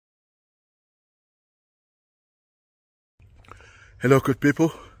Hello, good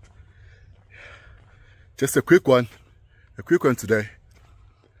people. Just a quick one today.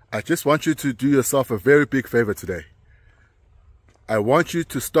 I just want you to do yourself a very big favor today. I want you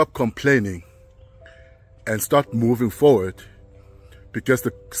to stop complaining and start moving forward, because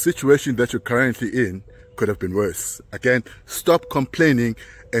the situation that you're currently in could have been worse. Again, stop complaining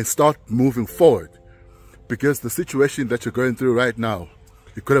and start moving forward, because the situation that you're going through right now,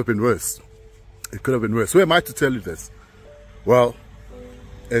 it could have been worse. It could have been worse. Who am I to tell you this? Well,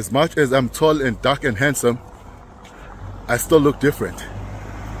 as much as I'm tall and dark and handsome, I still look different.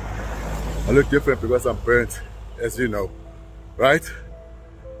 I look different because I'm burnt, as you know, right?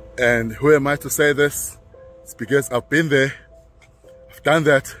 And who am I to say this? It's because I've been there, I've done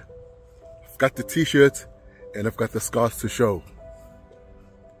that, I've got the t-shirt, and I've got the scars to show.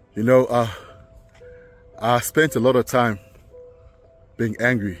 You know, I spent a lot of time being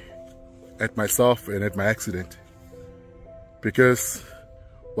angry at myself and at my accident, because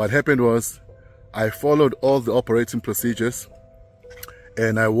what happened was I followed all the operating procedures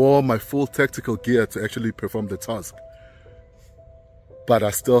and I wore my full tactical gear to actually perform the task. But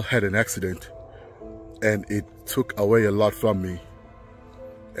I still had an accident and it took away a lot from me.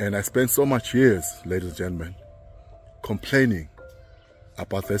 And I spent so much years, ladies and gentlemen, complaining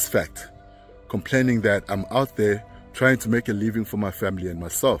about this fact, complaining that I'm out there trying to make a living for my family and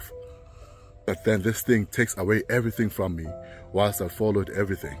myself. But then this thing takes away everything from me whilst I followed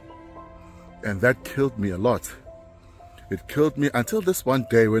everything. And that killed me a lot. It killed me until this one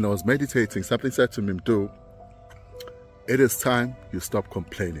day when I was meditating, something said to me, "Do, it is time you stop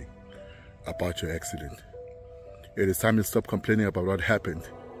complaining about your accident. It is time you stop complaining about what happened,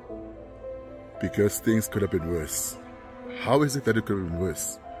 because things could have been worse." How is it that it could have been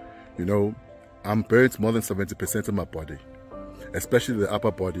worse? You know, I'm burnt more than 70% of my body, especially the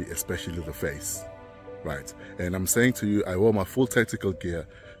upper body, especially the face, right? And I'm saying to you, I wore my full tactical gear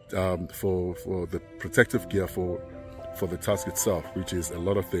for the protective gear for the task itself, which is a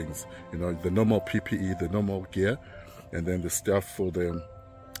lot of things. You know, the normal PPE, the normal gear, and then the stuff for the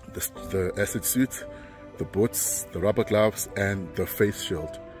acid suit, the boots, the rubber gloves, and the face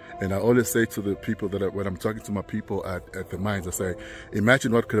shield. And I always say to the people that when I'm talking to my people at the mines, I say,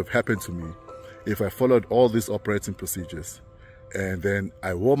 imagine what could have happened to me if I followed all these operating procedures and then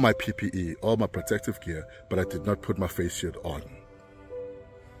I wore my PPE, all my protective gear, but I did not put my face shield on.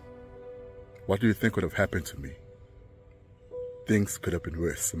 What do you think would have happened to me? Things could have been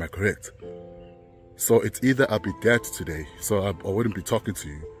worse, am I correct? So it's either I'll be dead today, so I wouldn't be talking to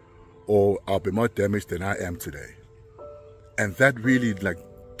you, or I'll be more damaged than I am today. And that really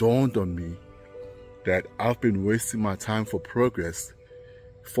dawned on me that I've been wasting my time for progress,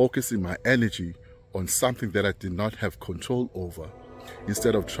 focusing my energy on something that I did not have control over,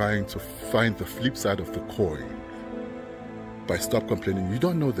 instead of trying to find the flip side of the coin. By stop complaining. You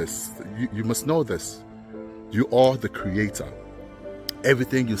don't know this. You must know this. You are the creator.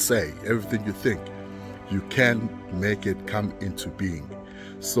 Everything you say, everything you think, you can make it come into being.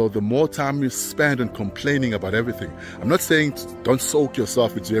 So the more time you spend on complaining about everything, I'm not saying don't soak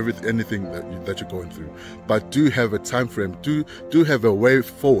yourself into anything that you're going through, but do have a time frame, do have a way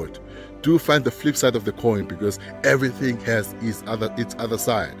forward. Do find the flip side of the coin, because everything has its other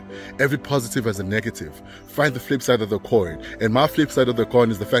side. Every positive has a negative. Find the flip side of the coin. And my flip side of the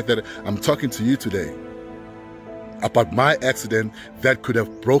coin is the fact that I'm talking to you today about my accident that could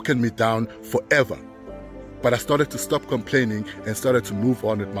have broken me down forever. But I started to stop complaining and started to move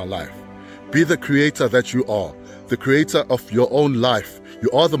on with my life. Be the creator that you are, the creator of your own life. You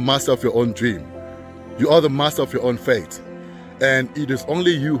are the master of your own dream. You are the master of your own fate. And it is only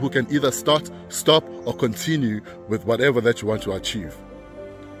you who can either start, stop, or continue with whatever that you want to achieve.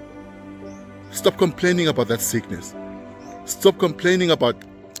 Stop complaining about that sickness. Stop complaining about,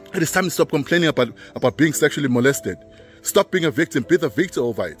 it is time to stop complaining about being sexually molested. Stop being a victim, be the victor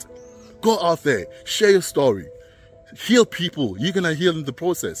over it. Go out there, share your story. Heal people. You're going to heal in the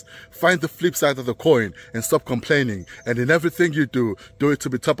process. Find the flip side of the coin and stop complaining. And in everything you do it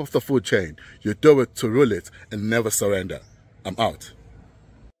to be top of the food chain. You do it to rule it and never surrender. I'm out.